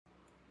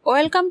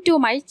Welcome to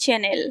my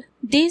channel.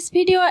 This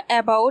video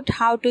about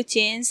how to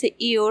change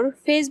your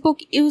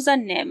Facebook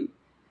username.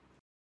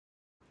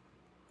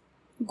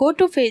 Go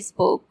to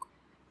Facebook.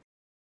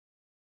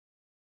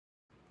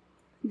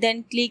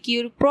 Then click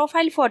your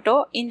profile photo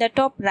in the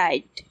top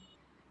right.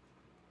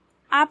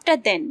 After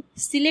then,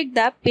 select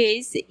the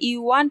page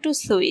you want to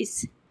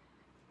switch.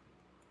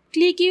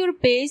 Click your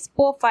page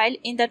profile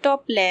in the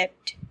top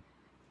left.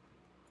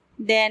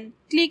 Then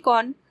click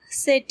on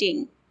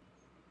Setting.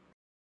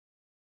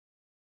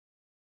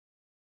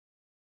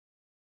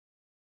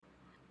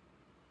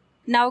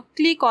 Now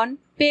click on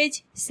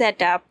Page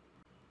Setup.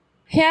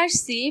 Here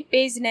see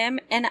Page Name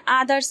and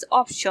Others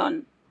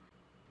option.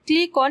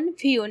 Click on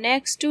View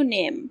next to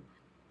Name.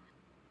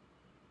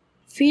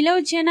 Below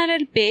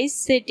General Page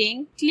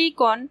Setting, click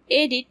on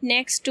Edit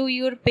next to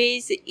your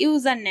page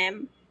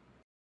username.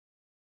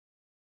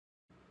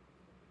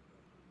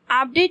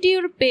 Update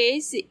your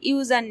page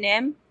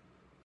username.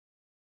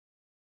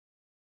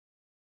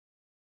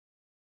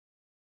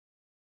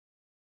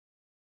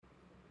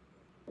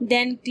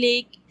 Then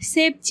click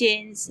Save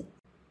Change.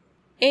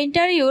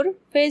 Enter your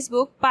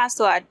Facebook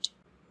password.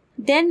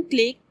 Then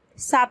click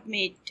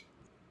Submit.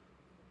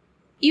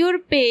 Your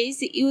page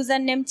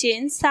username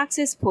change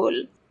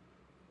successful.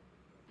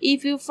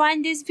 If you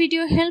find this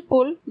video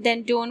helpful,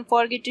 then don't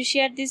forget to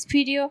share this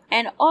video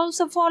and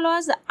also follow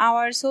us on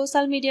our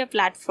social media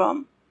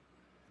platform.